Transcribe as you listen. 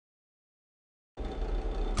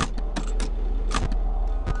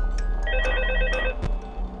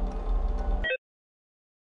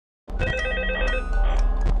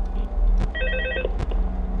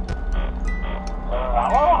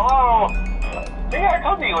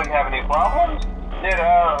told you wouldn't have any problems. Did,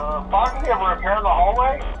 Foxy ever appear in the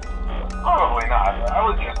hallway? Probably not. I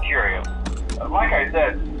was just curious. Like I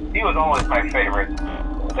said, he was always my favorite.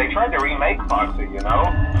 They tried to remake Foxy, you know?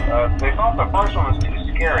 They thought the first one was too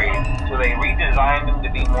scary, so they redesigned him to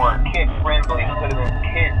be more kid-friendly, put him in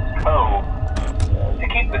Kids Cove, to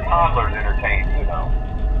keep the toddlers entertained, you know.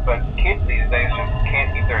 But kids these days just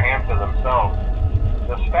can't keep their hands to themselves.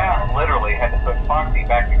 The staff literally had to put Foxy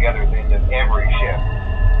back together at the end of every shift.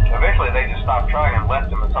 Eventually they just stopped trying and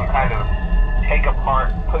left him as some kind of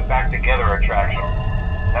take-apart, put-back-together attraction.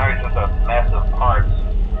 Now he's just a mess of parts.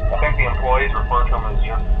 I think the employees refer to him as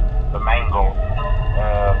just the mangle.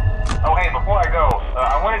 Oh hey, before I go,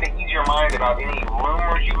 I wanted to ease your mind about any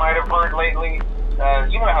rumors you might have heard lately.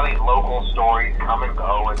 You know how these local stories come and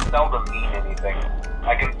go and seldom mean anything.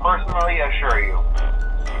 I can personally assure you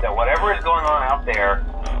that whatever is going on out there,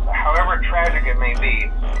 however tragic it may be,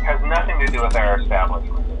 has nothing to do with our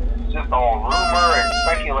establishment. It's just all rumor and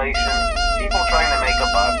speculation, people trying to make a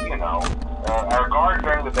buck, you know. Our guard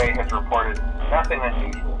during the day has reported nothing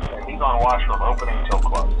unusual, and he's on watch from opening till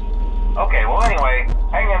close. Okay, well anyway,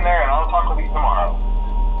 hang in there and I'll talk with you tomorrow.